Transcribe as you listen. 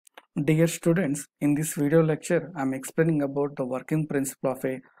Dear students, in this video lecture, I am explaining about the working principle of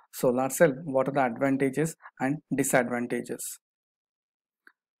a solar cell. What are the advantages and disadvantages?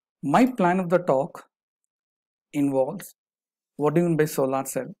 My plan of the talk involves what do you mean by solar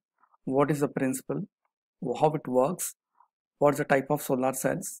cell, what is the principle, how it works, what is the type of solar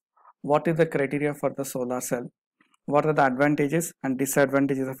cells, what is the criteria for the solar cell, what are the advantages and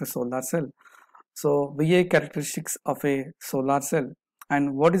disadvantages of a solar cell. So, VA characteristics of a solar cell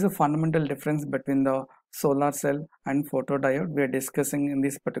and what is the fundamental difference between the solar cell and photodiode we are discussing in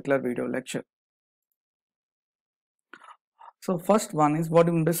this particular video lecture. So, first one is what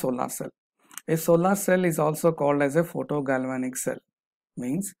do you mean by solar cell? A solar cell is also called as a photogalvanic cell,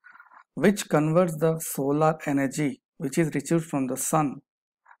 means which converts the solar energy which is received from the sun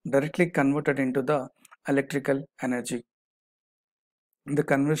directly converted into the electrical energy. The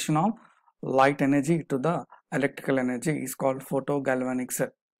conversion of light energy to the electrical energy is called photogalvanic cell.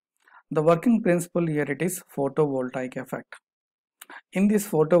 The working principle here it is photovoltaic effect. In this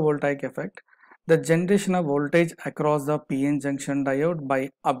photovoltaic effect, the generation of voltage across the PN junction diode by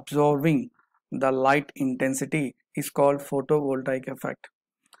absorbing the light intensity is called photovoltaic effect.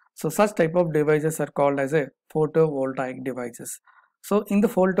 So such type of devices are called as a photovoltaic devices. So in the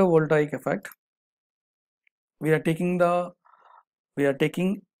photovoltaic effect, we are taking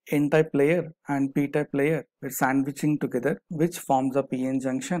n-type layer and p-type layer with sandwiching together, which forms a PN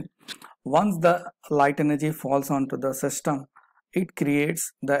junction. Once the light energy falls onto the system, it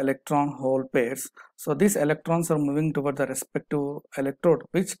creates the electron hole pairs. So these electrons are moving toward the respective electrode,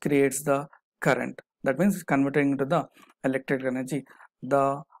 which creates the current. That means converting into the electric energy.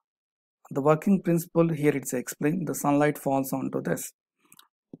 The working principle here it's explained. The sunlight falls onto this.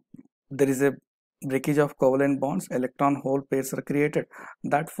 There is a breakage of covalent bonds, electron hole pairs are created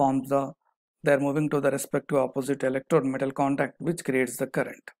that forms they are moving to the respective opposite electrode metal contact, which creates the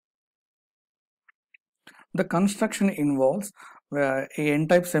current. The construction involves a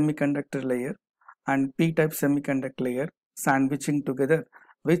n-type semiconductor layer and p-type semiconductor layer sandwiching together,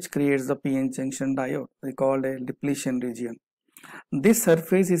 which creates the PN junction diode we call a depletion region. This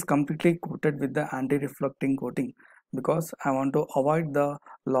surface is completely coated with the anti-reflecting coating because I want to avoid the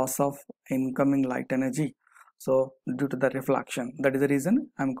loss of incoming light energy. So due to the reflection, that is the reason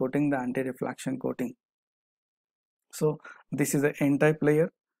I am coating the anti-reflection coating. So this is the n-type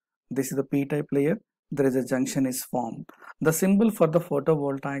layer, this is the p-type layer, there is a junction is formed. The symbol for the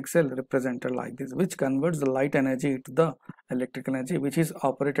photovoltaic cell represented like this, which converts the light energy to the electrical energy, which is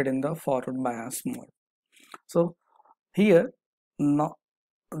operated in the forward bias mode. So here now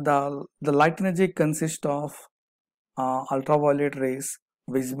the light energy consists of ultraviolet rays,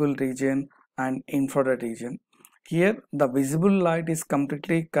 visible region and infrared region. Here the visible light is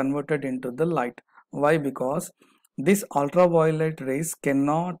completely converted into the light. Why? Because this ultraviolet rays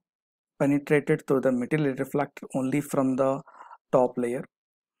cannot penetrate it through the material, reflect only from the top layer.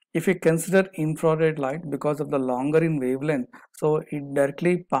 If you consider infrared light, because of the longer in wavelength, so it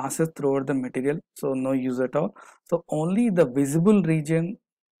directly passes through the material, so no use at all. So only the visible region,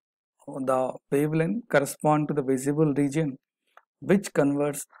 the wavelength correspond to the visible region, which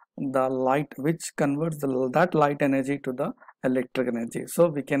converts that light energy to the electric energy. So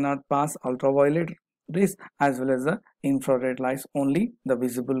we cannot pass ultraviolet rays as well as the infrared lights, only the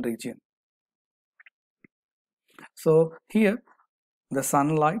visible region. So here the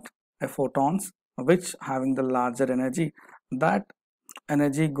sunlight, photons, which having the larger energy, that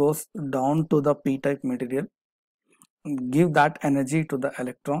energy goes down to the p-type material, give that energy to the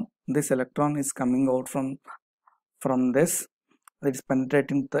electron. This electron is coming out from this, it's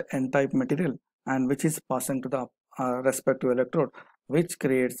penetrating the n-type material and which is passing to the respective electrode, which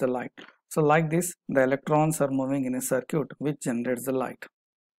creates the light. So like this, the electrons are moving in a circuit which generates the light.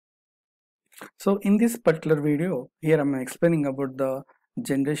 So in this particular video, here I am explaining about the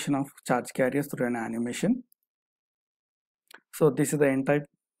generation of charge carriers through an animation. So this is the n-type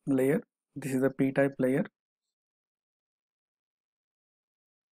layer, this is the p-type layer.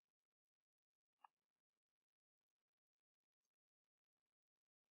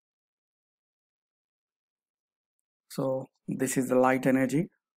 So this is the light energy,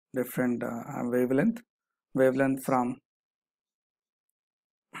 different wavelength from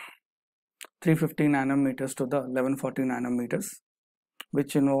 350 nanometers to the 1140 nanometers,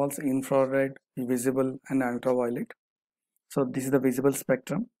 which involves infrared, visible and ultraviolet. So this is the visible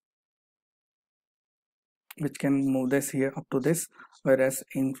spectrum, which can move this here up to this, whereas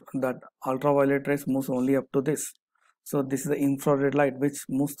in that ultraviolet rays moves only up to this. So this is the infrared light which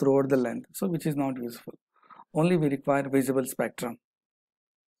moves throughout the length, so which is not useful. Only we require visible spectrum.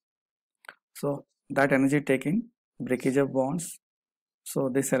 So that energy taking breakage of bonds, So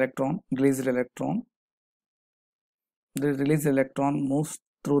this released electron moves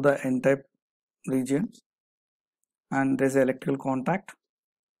through the n-type region, and there is electrical contact.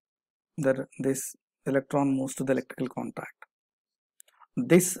 This electron moves to the electrical contact.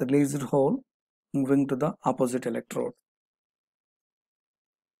 This released hole moving to the opposite electrode.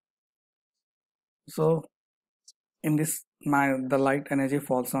 So in this, the light energy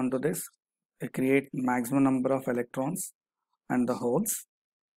falls onto this. It create maximum number of electrons and the holes.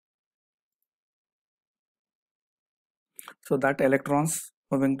 So that electrons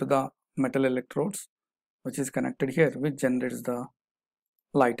moving to the metal electrodes, which is connected here, which generates the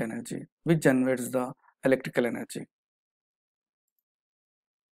light energy, which generates the electrical energy.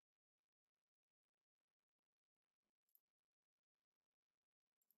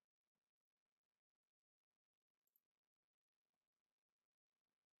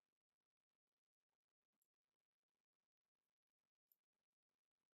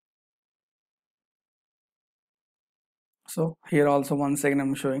 So here also once again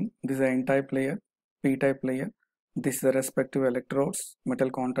I'm showing this is a n-type layer, p-type layer. This is the respective electrodes, metal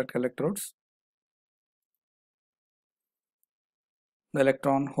contact electrodes. The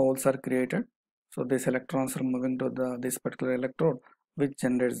electron holes are created. So these electrons are moving to this particular electrode, which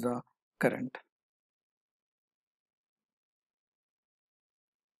generates the current.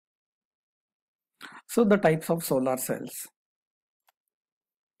 So the types of solar cells.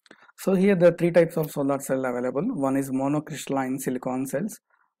 So here there are three types of solar cell available. One is monocrystalline silicon cells.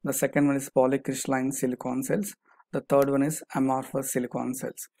 The second one is polycrystalline silicon cells. The third one is amorphous silicon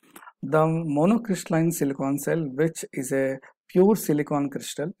cells. The monocrystalline silicon cell, which is a pure silicon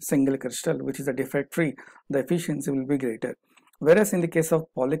crystal, single crystal, which is a defect free, the efficiency will be greater. Whereas in the case of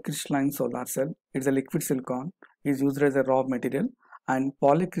polycrystalline solar cell, it's a liquid silicon, is used as a raw material, and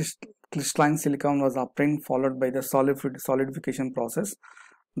polycrystalline silicon was obtained followed by the solidification process.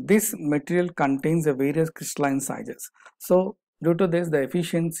 This material contains a various crystalline sizes. So due to this, the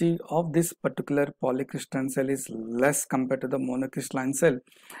efficiency of this particular polycrystalline cell is less compared to the monocrystalline cell.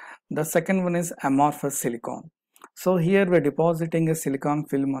 The second one is amorphous silicon. So here we're depositing a silicon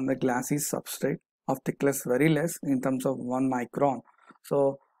film on the glassy substrate of thickness very less in terms of 1 micron.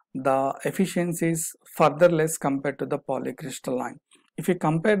 So the efficiency is further less compared to the polycrystalline. If you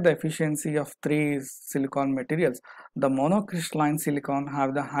compare the efficiency of three silicon materials, the monocrystalline silicon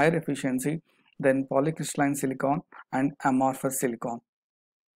have the higher efficiency than polycrystalline silicon and amorphous silicon.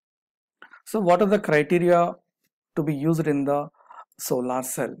 So what are the criteria to be used in the solar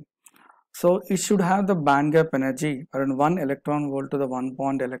cell? So it should have the band gap energy around 1 electron volt to the 1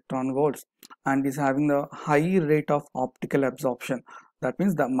 electron volts, and is having the high rate of optical absorption. That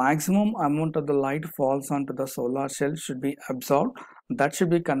means the maximum amount of the light falls onto the solar cell should be absorbed. That should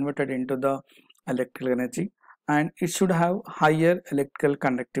be converted into the electrical energy, and it should have higher electrical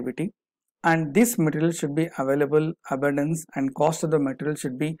conductivity. And this material should be available abundance, and cost of the material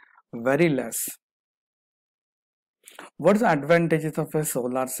should be very less. What is the advantages of a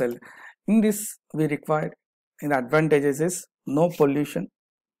solar cell? In this, we require, in the advantages is no pollution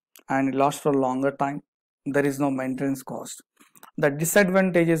and it lasts for a longer time. There is no maintenance cost. The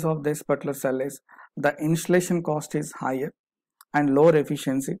disadvantages of this particular cell is the installation cost is higher and lower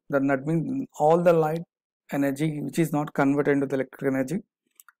efficiency. That means all the light energy which is not converted into the electric energy.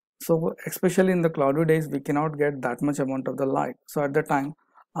 So especially in the cloudy days, we cannot get that much amount of the light. So at the time,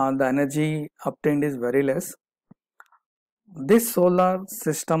 the energy obtained is very less. This solar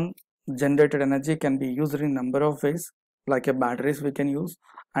system generated energy can be used in number of ways, like a batteries we can use,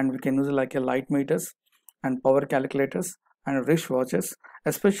 and we can use like a light meters and power calculators and wrist watches.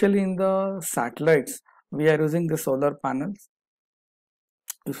 Especially in the satellites, we are using the solar panels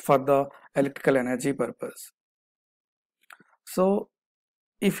for the electrical energy purpose. So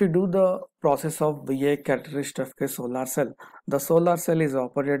if you do the process of VA characteristic of a solar cell, the solar cell is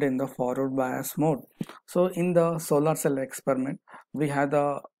operated in the forward bias mode. So in the solar cell experiment, we have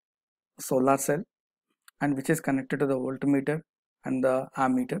the solar cell, and which is connected to the voltmeter and the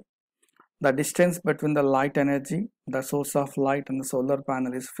ammeter. The distance between the light energy, the source of light, and the solar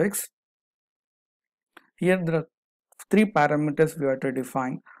panel is fixed. Here there are three parameters we have to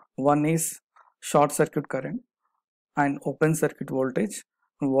define. One is short circuit current and open circuit voltage.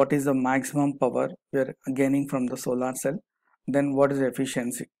 What is the maximum power we are gaining from the solar cell? Then what is the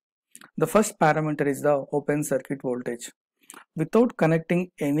efficiency? The first parameter is the open circuit voltage. Without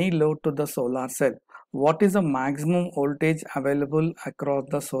connecting any load to the solar cell, what is the maximum voltage available across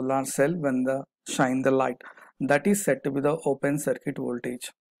the solar cell when the shine the light? That is said to be the open circuit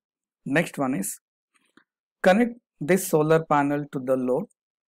voltage. Next one is connect this solar panel to the load,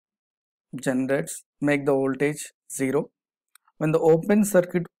 generates, make the voltage 0. when the open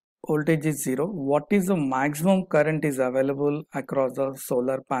circuit voltage is 0, what is the maximum current is available across the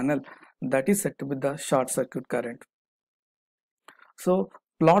solar panel? That is said to be the short circuit current. So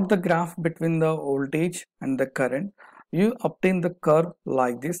plot the graph between the voltage and the current. You obtain the curve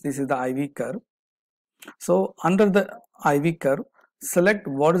like this. This is the IV curve. So under the IV curve, select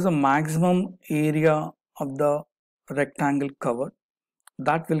what is the maximum area of the rectangle covered.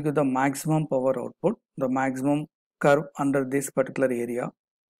 That will give the maximum power output, the maximum curve under this particular area.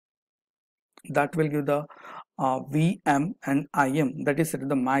 That will give the Vm and Im, that is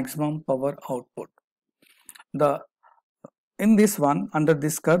the maximum power output. In this one, under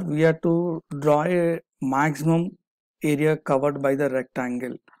this curve, we have to draw a maximum area covered by the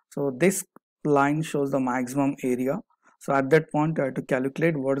rectangle. So this line shows the maximum area. So at that point, I have to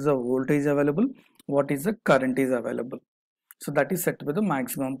calculate what is the voltage available, what is the current is available. So that is set to be the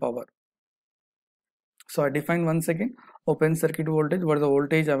maximum power. So I define once again open circuit voltage, what is the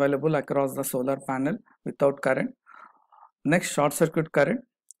voltage available across the solar panel without current. Next, short circuit current,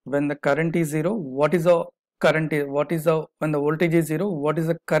 when the current is 0, what is the current is, when the voltage is 0, what is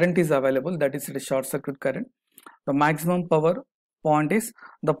the current is available, that is the short circuit current. The maximum power point is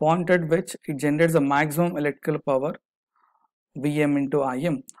the point at which it generates the maximum electrical power, Vm into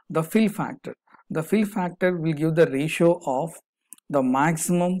Im. The fill factor will give the ratio of the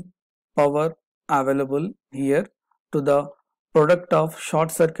maximum power available here to the product of short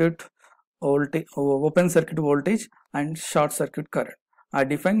circuit voltage, open circuit voltage and short circuit current. I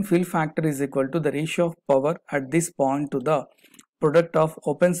define fill factor is equal to the ratio of power at this point to the product of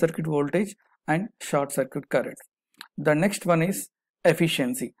open circuit voltage and short circuit current. The next one is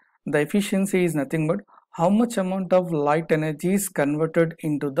efficiency. The efficiency is nothing but how much amount of light energy is converted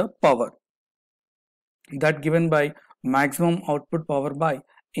into the power, that given by maximum output power by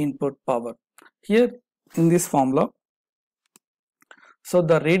input power. Here in this formula, so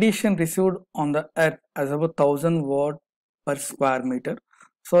the radiation received on the earth is about 1000 watt per square meter.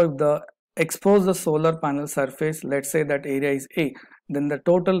 So if the expose the solar panel surface, let's say that area is A, then the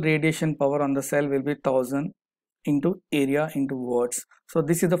total radiation power on the cell will be 1000 into area into watts. So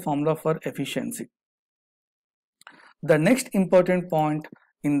this is the formula for efficiency. The next important point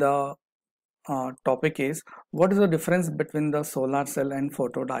in the topic is what is the difference between the solar cell and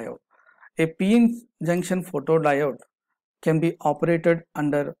photodiode. A p-n junction photodiode can be operated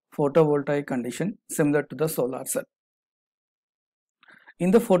under photovoltaic condition similar to the solar cell.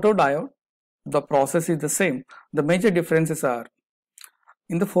 In the photodiode, the process is the same. The major differences are,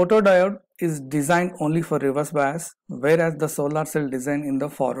 in the photodiode is designed only for reverse bias, whereas the solar cell designed in the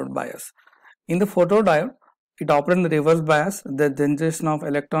forward bias. In the photodiode, it operates in the reverse bias. The generation of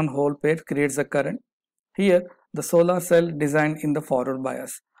electron hole pair creates a current. Here, the solar cell designed in the forward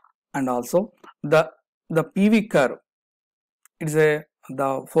bias. And also the PV curve, it is the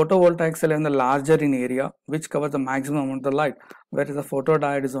photovoltaic cell is the larger in area, which covers the maximum amount of the light, whereas the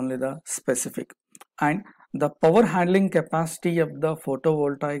photodiode is only the specific. And the power handling capacity of the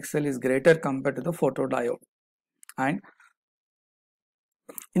photovoltaic cell is greater compared to the photodiode. And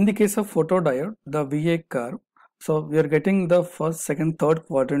in the case of photodiode, the VA curve, so we are getting the first, second, third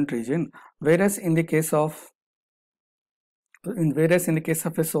quadrant region, whereas in the case of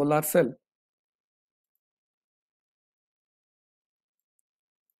a solar cell,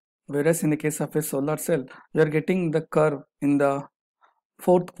 we are getting the curve in the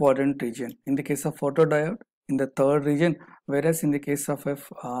fourth quadrant region. In the case of photodiode, in the third region, whereas in the case of a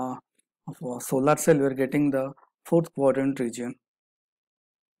solar cell, we are getting the fourth quadrant region.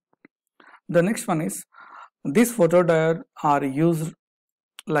 The next one is, these photodiodes are used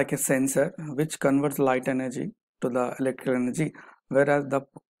like a sensor which converts light energy to the electrical energy, whereas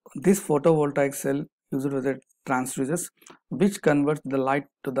this photovoltaic cell used with the transducers which converts the light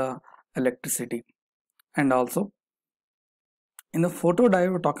to the electricity. And also in the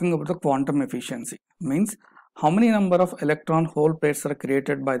photodiode, we're talking about the quantum efficiency, means how many number of electron hole pairs are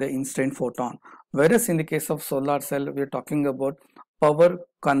created by the instant photon, whereas in the case of solar cell, we're talking about power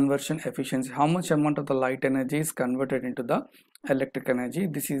conversion efficiency, how much amount of the light energy is converted into the electric energy.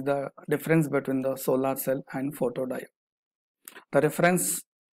 This is the difference between the solar cell and photodiode. The reference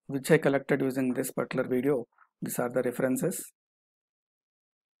which I collected using this particular video, these are the references,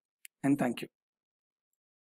 and thank you.